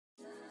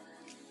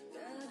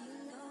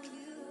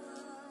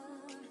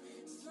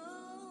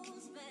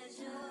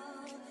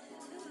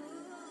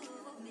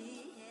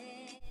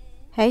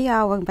Hey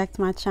y'all, welcome back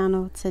to my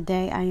channel.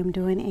 Today I am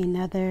doing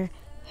another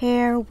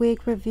hair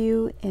wig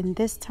review, and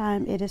this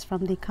time it is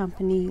from the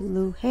company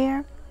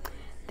LuHair.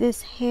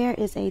 This hair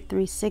is a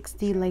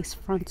 360 lace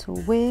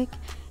frontal wig.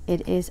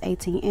 It is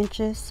 18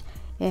 inches.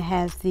 It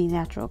has the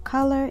natural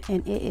color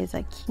and it is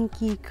a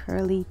kinky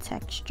curly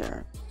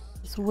texture.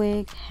 This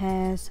wig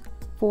has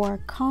 4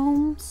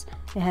 combs.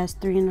 It has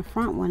 3 in the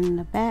front, 1 in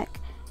the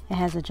back. It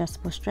has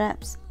adjustable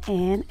straps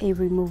and a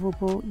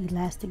removable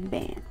elastic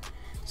band.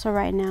 So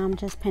right now I'm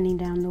just pinning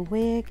down the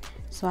wig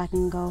so I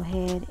can go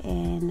ahead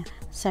and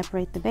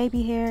separate the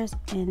baby hairs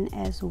and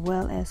as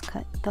well as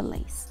cut the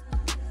lace.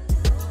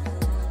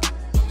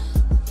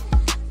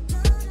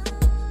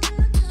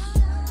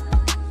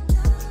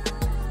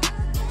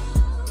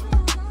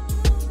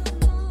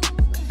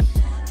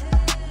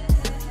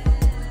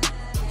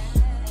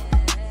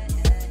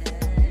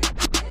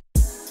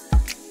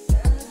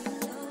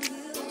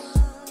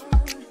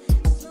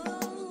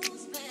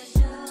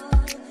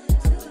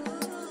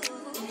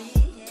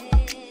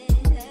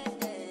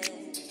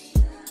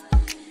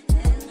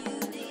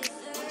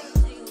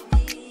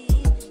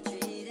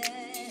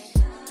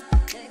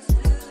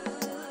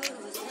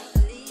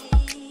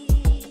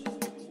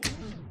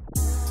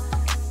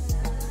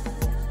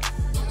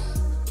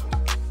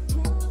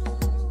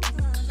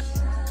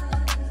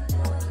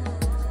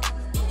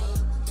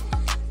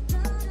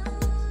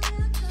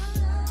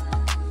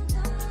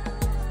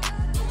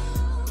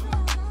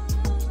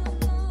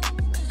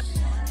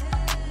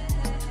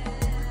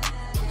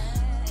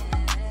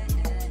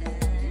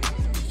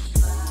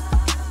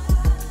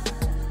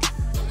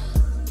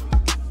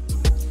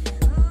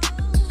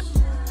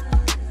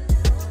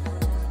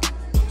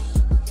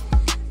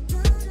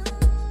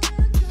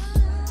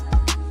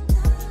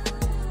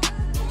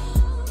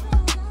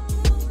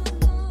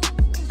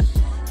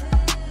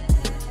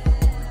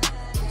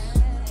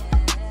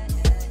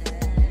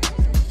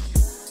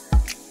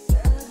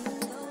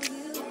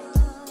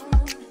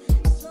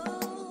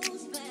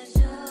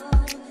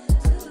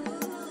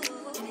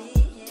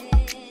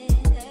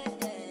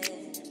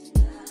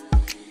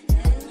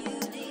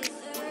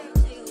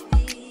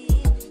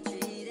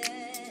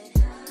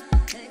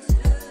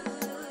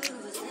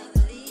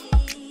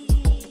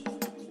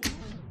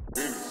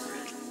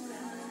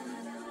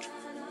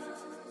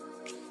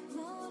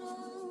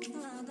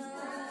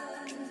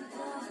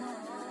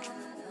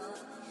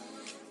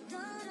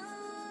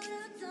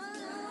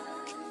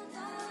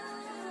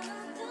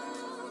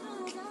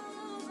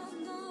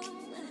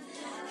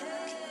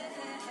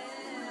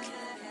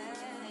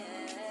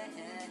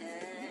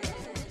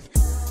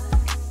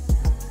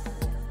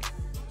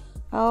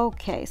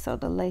 Okay, so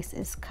the lace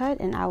is cut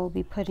and I will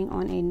be putting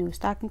on a new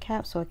stocking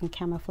cap so it can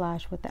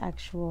camouflage with the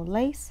actual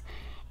lace.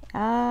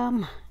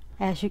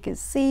 As you can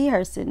see,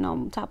 her sitting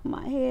on top of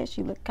my head,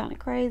 she looked kind of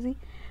crazy,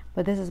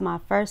 but this is my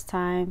first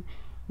time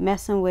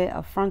messing with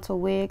a frontal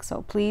wig,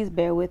 so please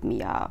bear with me,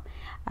 y'all.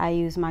 I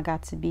use my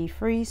Got To Be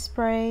Freeze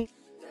spray.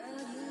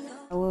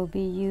 I will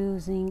be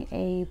using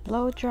a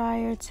blow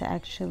dryer to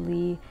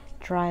actually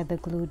dry the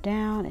glue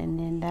down, and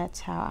then that's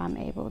how I'm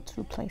able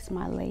to place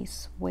my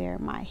lace where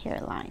my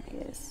hairline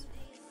is.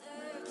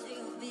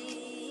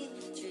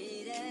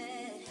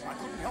 I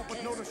couldn't help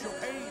but notice your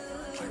pain.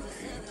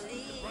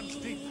 It runs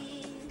deep.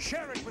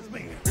 Share it with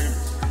me.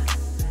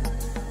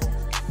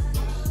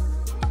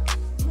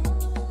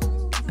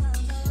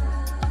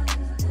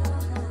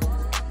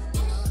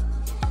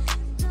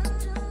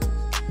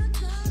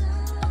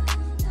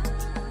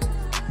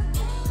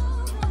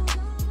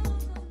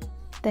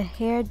 The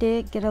hair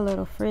did get a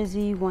little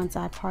frizzy once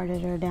I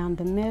parted her down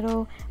the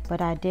middle,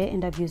 but I did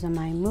end up using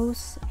my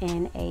mousse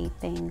and a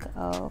thing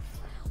of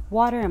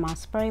water in my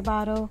spray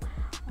bottle.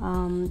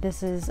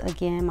 This is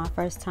again my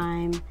first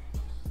time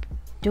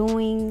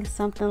doing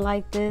something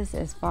like this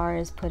as far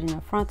as putting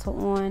a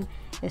frontal on,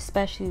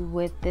 especially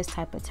with this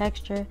type of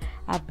texture.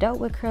 I've dealt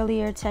with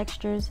curlier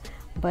textures,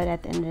 but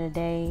at the end of the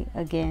day,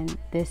 again,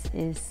 this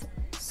is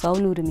so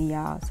new to me,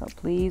 y'all, so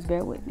please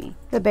bear with me.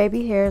 The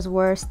baby hairs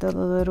were still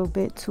a little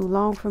bit too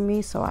long for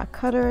me, so I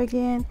cut her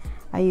again.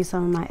 I used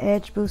some of my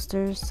edge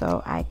boosters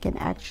so I can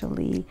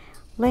actually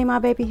lay my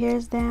baby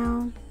hairs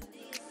down.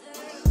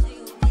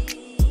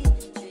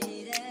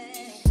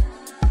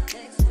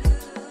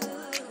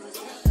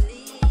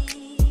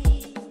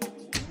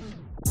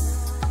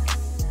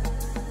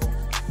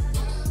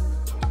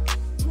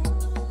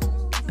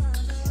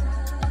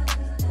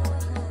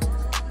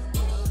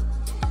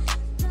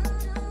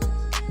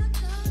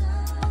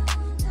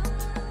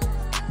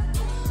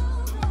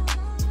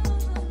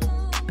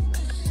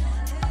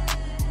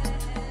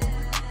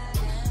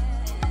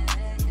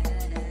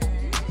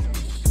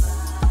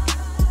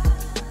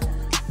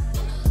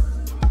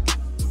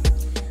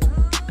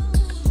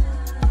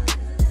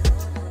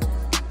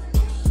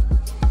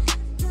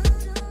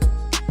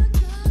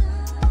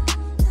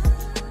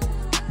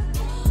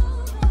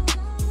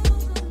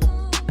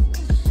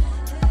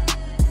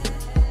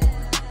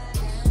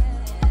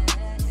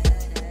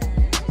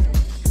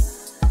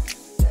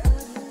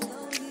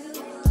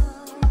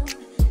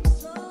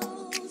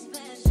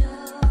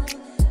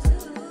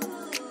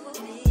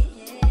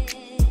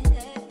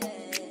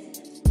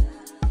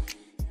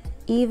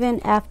 even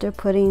after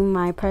putting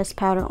my pressed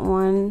powder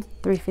on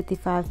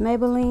 355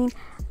 Maybelline,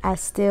 I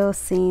still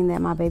seen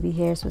that my baby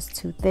hairs was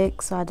too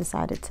thick, so I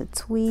decided to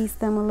tweeze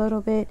them a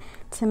little bit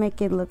to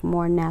make it look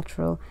more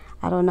natural.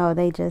 I don't know,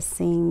 they just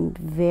seemed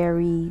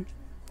very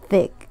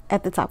thick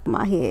at the top of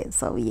my head,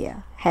 so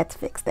yeah, had to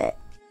fix that.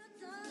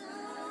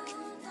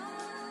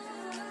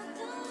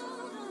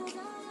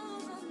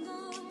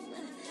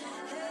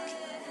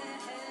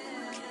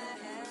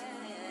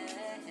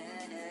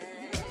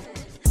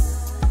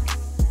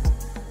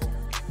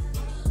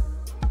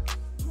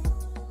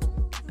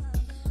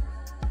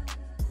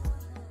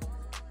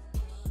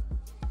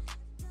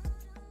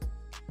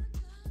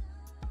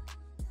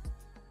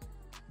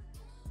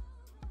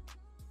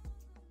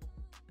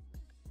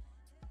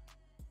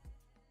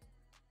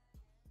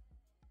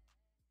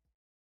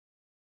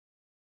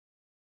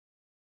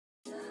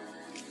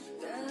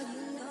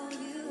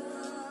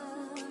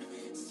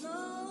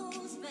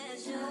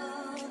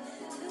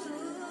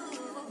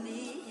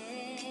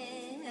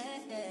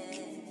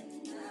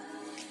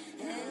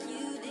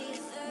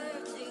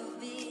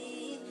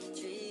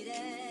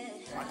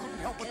 I couldn't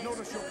help but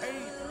notice your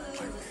pain.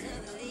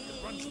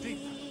 It runs deep.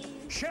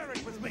 Share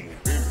it with me.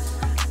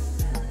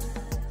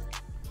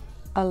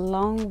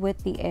 Along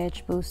with the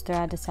edge booster,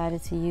 I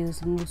decided to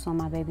use mousse on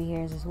my baby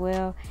hairs as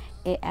well.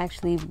 It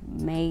actually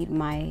made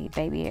my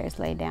baby hairs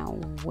lay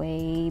down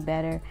way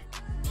better.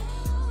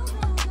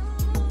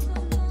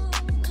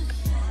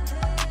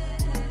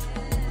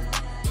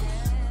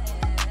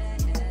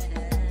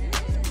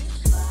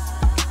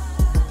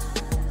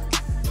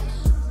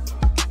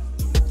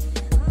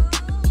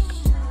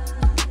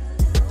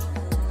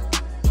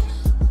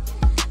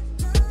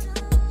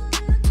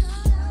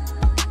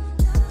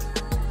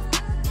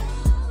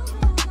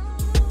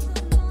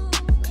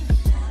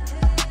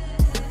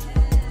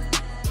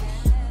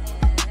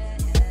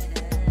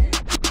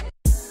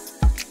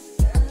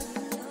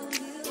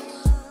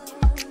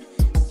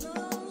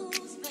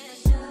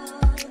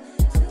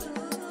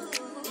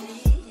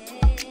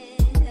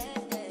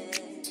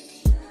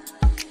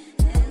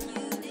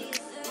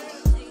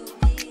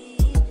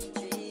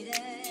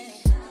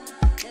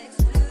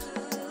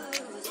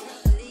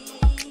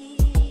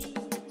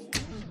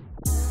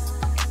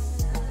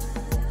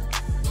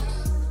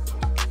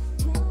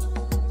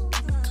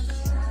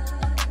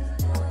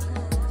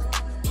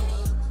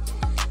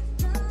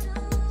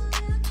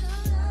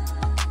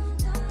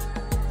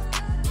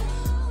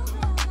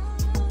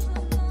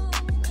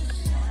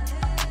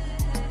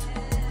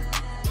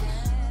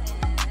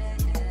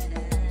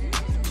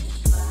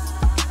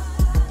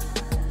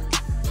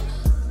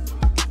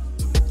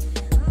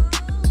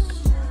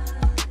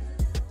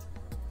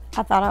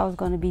 I thought I was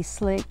going to be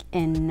slick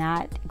and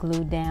not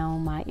glue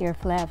down my ear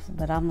flaps,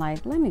 but I'm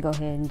like, let me go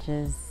ahead and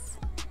just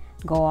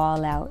go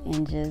all out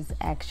and just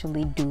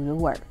actually do the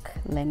work.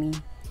 Let me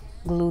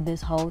glue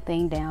this whole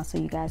thing down so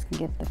you guys can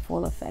get the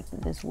full effect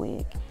of this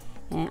wig.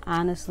 And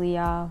honestly,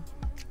 y'all,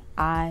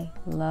 I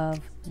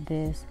love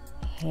this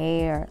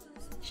hair.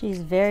 She's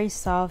very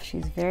soft,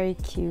 she's very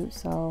cute,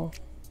 so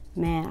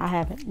man, I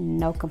have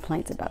no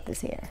complaints about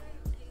this hair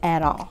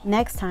at all.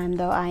 Next time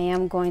though, I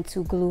am going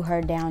to glue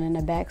her down in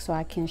the back so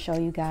I can show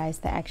you guys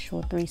the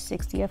actual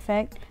 360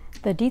 effect.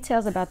 The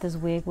details about this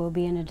wig will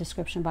be in the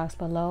description box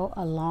below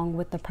along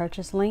with the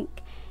purchase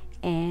link.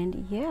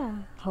 And yeah,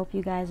 hope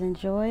you guys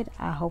enjoyed.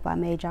 I hope I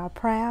made y'all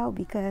proud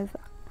because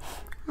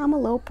I'm a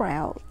little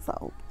proud.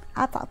 So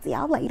I'll talk to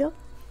y'all later.